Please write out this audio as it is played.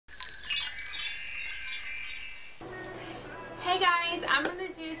guys, I'm going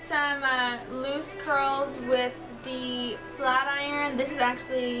to do some loose curls with the flat iron. This is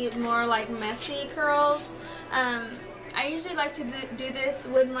actually more like messy curls. I usually like to do this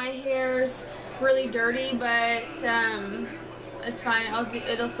when my hair's really dirty, but it's fine.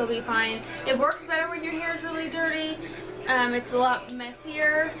 It'll still be fine. It works better when your hair is really dirty. It's a lot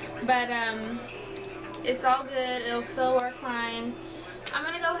messier, but it's all good. It'll still work fine. I'm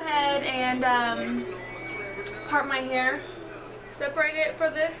going to go ahead and part my hair, separate it for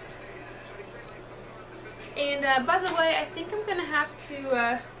this. And by the way, I think I'm gonna have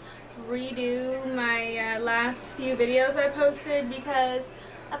to redo my last few videos I posted, because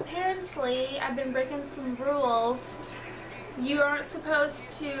apparently I've been breaking some rules. You aren't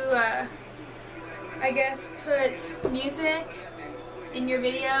supposed to I guess put music in your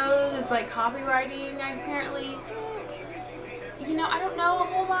videos. It's like copywriting, apparently. You know, I don't know a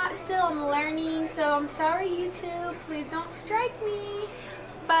whole lot still. I'm learning, so I'm sorry, YouTube. Please don't strike me.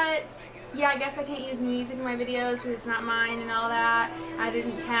 But yeah, I guess I can't use music in my videos because it's not mine and all that. I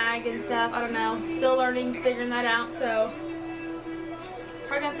didn't tag and stuff. I don't know. Still learning, figuring that out. So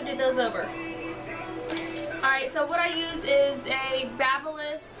probably have to do those over. Alright, so what I use is a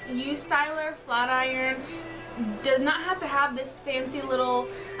Babyliss U-Styler flat iron. Does not have to have this fancy little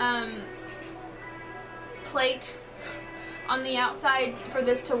plate on the outside for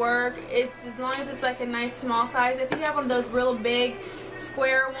this to work. It's as long as it's like a nice small size. If you have one of those real big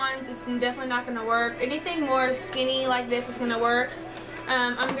square ones, it's definitely not going to work. Anything more skinny like this is going to work.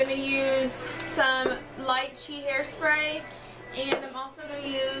 I'm going to use some light Chi hairspray, and I'm also going to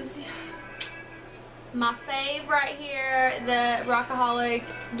use my fave right here, the Rockaholic,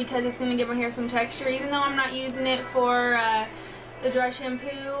 because it's going to give my hair some texture. Even though I'm not using it for the dry shampoo,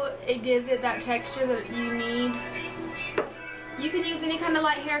 it gives it that texture that you need. You can use any kind of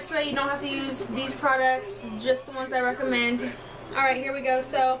light hairspray. You don't have to use these products, just the ones I recommend. Alright, here we go.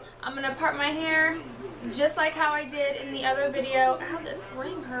 So I'm going to part my hair just like how I did in the other video. Ow, this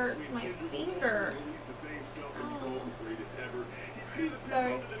ring hurts my finger. Oh.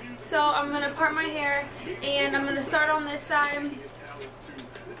 Sorry. So I'm going to part my hair, and I'm going to start on this side.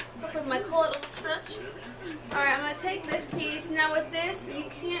 Hopefully my cool little stretch. Alright, I'm going to take this piece. Now with this, you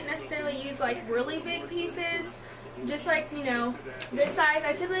can't necessarily use like really big pieces. Just like, you know, this size.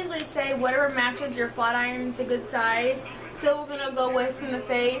 I typically say whatever matches your flat iron is a good size. So we're going to go away from the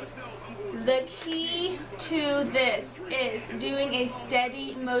face. The key to this is doing a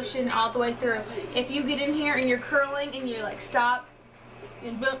steady motion all the way through. If you get in here and you're curling and you like stop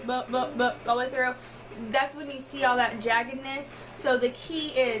and boop, boop, boop, boop, all the way through, that's when you see all that jaggedness. So the key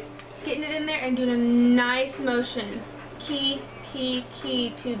is getting it in there and doing a nice motion. Key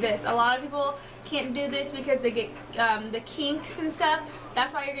to this. A lot of people can't do this because they get the kinks and stuff.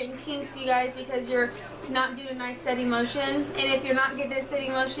 That's why you're getting kinks, you guys, because you're not doing a nice steady motion. And if you're not getting a steady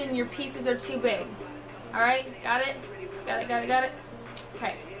motion, your pieces are too big. Alright, got it? Got it?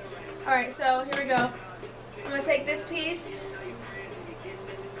 Okay. Alright, so here we go. I'm going to take this piece.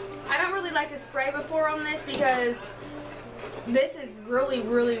 I don't really like to spray before on this because this is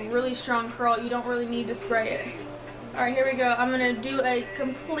really strong curl. You don't really need to spray it. Alright, here we go. I'm going to do a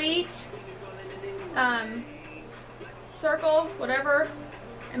complete circle, whatever,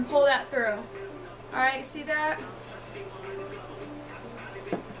 and pull that through. Alright, see that?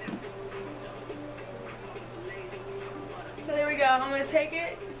 So here we go. I'm going to take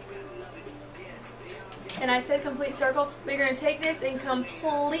it, and I said complete circle, but you're going to take this and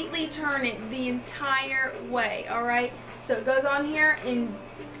completely turn it the entire way. Alright? So it goes on here and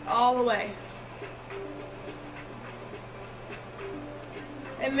all the way.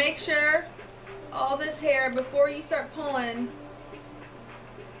 And make sure all this hair, before you start pulling,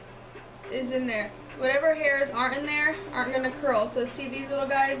 is in there. Whatever hairs aren't in there aren't going to curl. So see, these little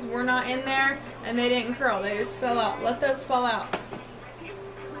guys were not in there and they didn't curl. They just fell out. Let those fall out.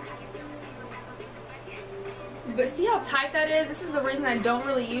 But see how tight that is? This is the reason I don't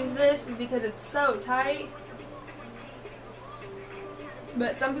really use this, is because it's so tight.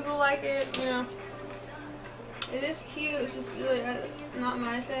 But some people like it, you know. It is cute, it's just really not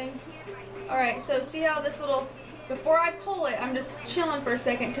my thing. Alright, so see how this little, before I pull it, I'm just chilling for a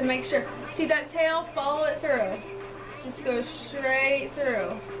second to make sure. See that tail? Follow it through. Just go straight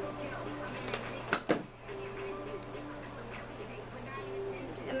through.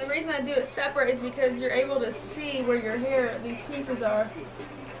 And the reason I do it separate is because you're able to see where your hair, these pieces are.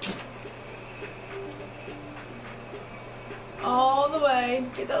 All the way.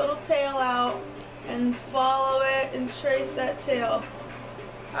 Get that little tail out and follow it and trace that tail.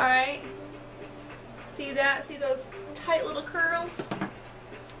 Alright? See that? See those tight little curls?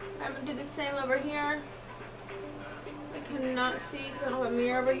 I'm going to do the same over here. cannot see because I don't have a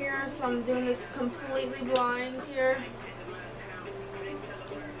mirror over here, so I'm doing this completely blind here.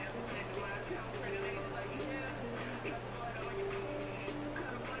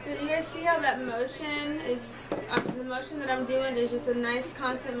 But you guys see how that motion is, the motion that I'm doing is just a nice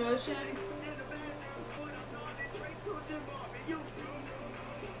constant motion.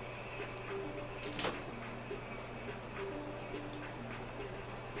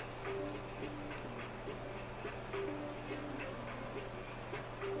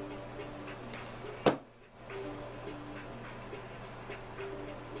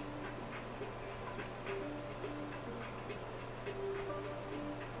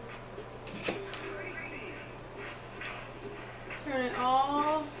 Turn it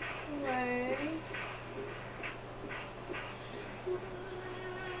all the way.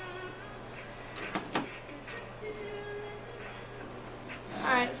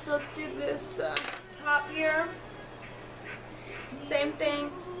 Alright, so let's do this top here. Same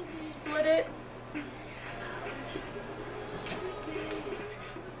thing, split it.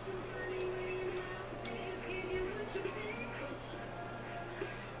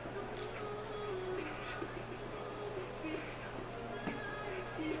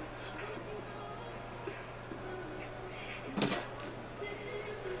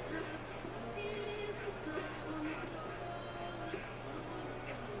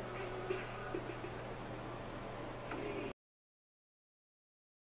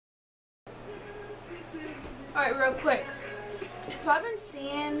 Alright, real quick. So I've been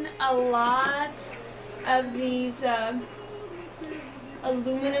seeing a lot of these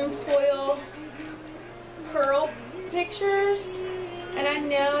aluminum foil curl pictures. And I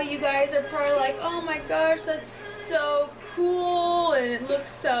know you guys are probably like, oh my gosh, that's so cool and it looks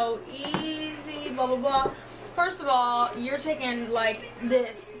so easy, blah, blah, blah. First of all, you're taking like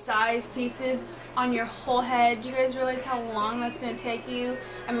this size pieces on your whole head. Do you guys realize how long that's going to take you?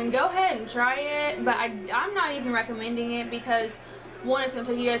 I mean, go ahead and try it, but I'm not even recommending it because one, it's going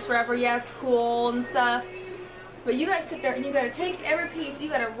to take you guys forever. Yeah, it's cool and stuff, but you guys sit there and you got to take every piece, you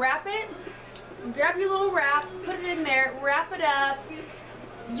got to wrap it, grab your little wrap, put it in there, wrap it up,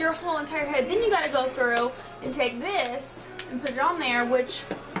 your whole entire head. Then you got to go through and take this and put it on there, which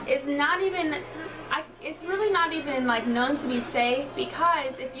is not even... it's really not even like known to be safe,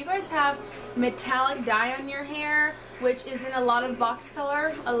 because if you guys have metallic dye on your hair, which is in a lot of box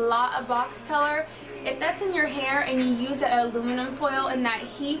color, if that's in your hair and you use that aluminum foil and that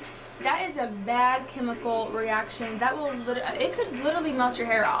heat, that is a bad chemical reaction. That will, it could literally melt your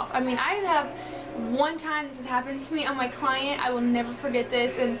hair off. I mean, I have one time this has happened to me on my client. I will never forget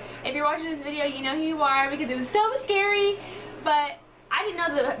this, and if you're watching this video, you know who you are because it was so scary, but I didn't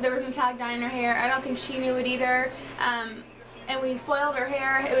know that there was metallic dye in her hair. I don't think she knew it either. And we foiled her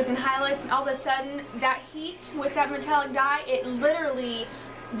hair. It was in highlights, and all of a sudden, that heat with that metallic dye, it literally,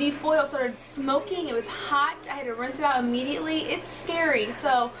 the foil started smoking. It was hot. I had to rinse it out immediately. It's scary.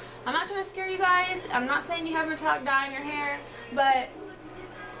 So I'm not trying to scare you guys. I'm not saying you have metallic dye in your hair, but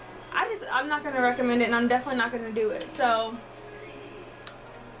I'm not going to recommend it, and I'm definitely not going to do it. So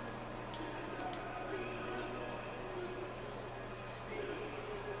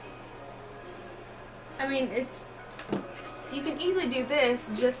I mean, you can easily do this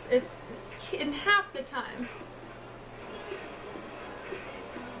just in half the time.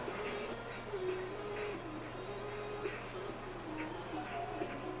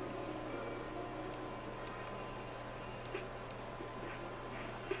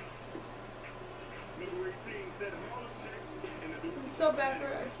 I'm so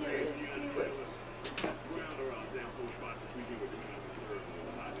backward, I can't really see what's...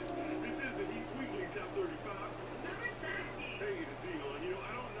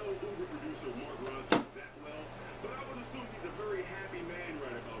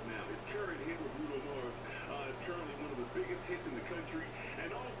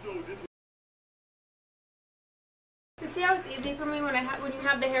 See how it's easy for me when you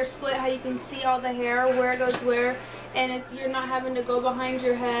have the hair split, how you can see all the hair, where it goes where, and you're not having to go behind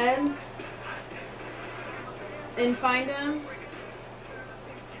your head and find them.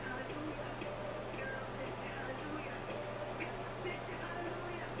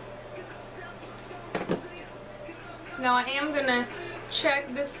 Now I am gonna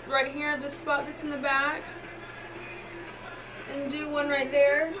check this right here, this spot that's in the back, and do one right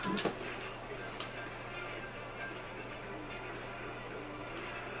there.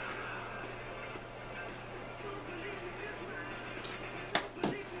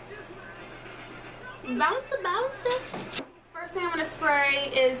 Bounce it, bounce it. First thing I'm gonna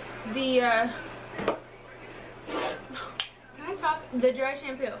spray is the can I talk? The dry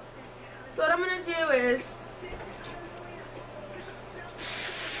shampoo. So what I'm gonna do is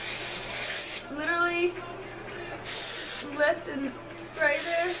literally lift and spray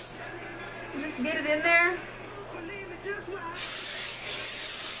this. And just get it in there.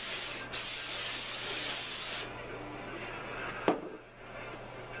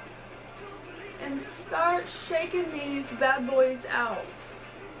 And start shaking these bad boys out.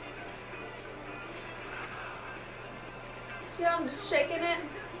 See how I'm just shaking it?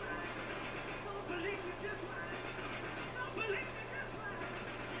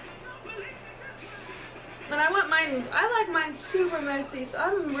 And I want mine, I like mine super messy, so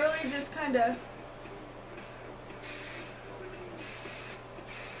I'm really just kind of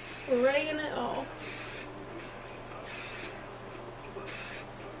spraying it off.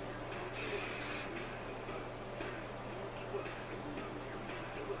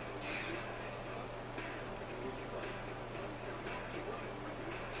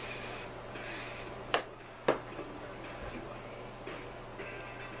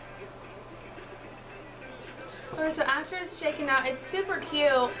 Okay, so after it's shaken out, it's super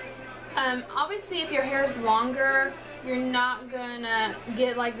cute. Obviously, if your hair is longer, you're not gonna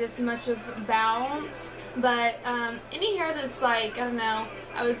get like this much of bounce, but any hair that's like, I don't know,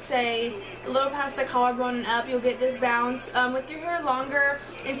 I would say a little past the collarbone and up, you'll get this bounce. With your hair longer,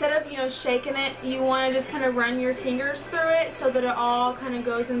 instead of, you know, shaking it, you want to just kind of run your fingers through it so that it all kind of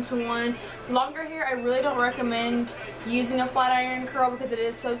goes into one. Longer hair, I really don't recommend using a flat iron curl because it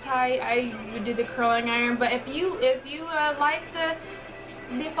is so tight. I would do the curling iron, but if you like the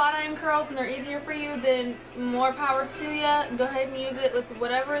flat iron curls and they're easier for you, then more power to you. Go ahead and use it with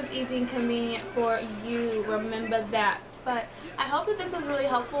whatever is easy and convenient for you. Remember that. But I hope that this was really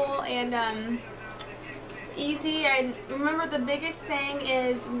helpful and easy. And remember, the biggest thing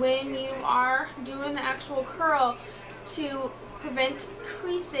is when you are doing the actual curl, to prevent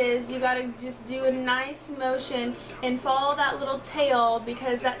creases, you gotta just do a nice motion and follow that little tail,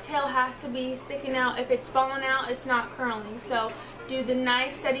 because that tail has to be sticking out. If it's falling out, it's not curling. So do the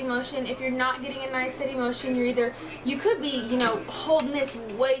nice steady motion. If you're not getting a nice steady motion, you could be, you know, holding this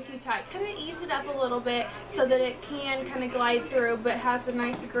way too tight. Kind of ease it up a little bit so that it can kind of glide through but has a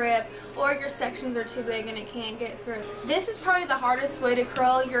nice grip, or your sections are too big and it can't get through. This is probably the hardest way to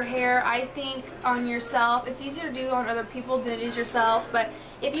curl your hair, I think, on yourself. It's easier to do on other people than it is yourself, but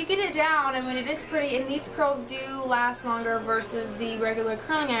if you get it down, I mean, it is pretty, and these curls do last longer versus the regular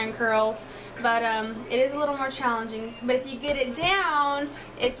curling iron curls, but it is a little more challenging. But if you get it down,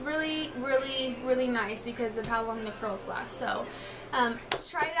 it's really, really, really nice because of how long the curls last. So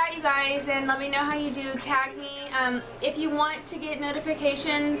try it out, you guys, and let me know how you do. Tag me. If you want to get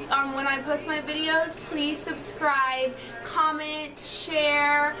notifications on when I post my videos, please subscribe, comment,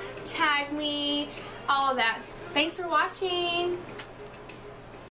 share, tag me, all of that. Thanks for watching.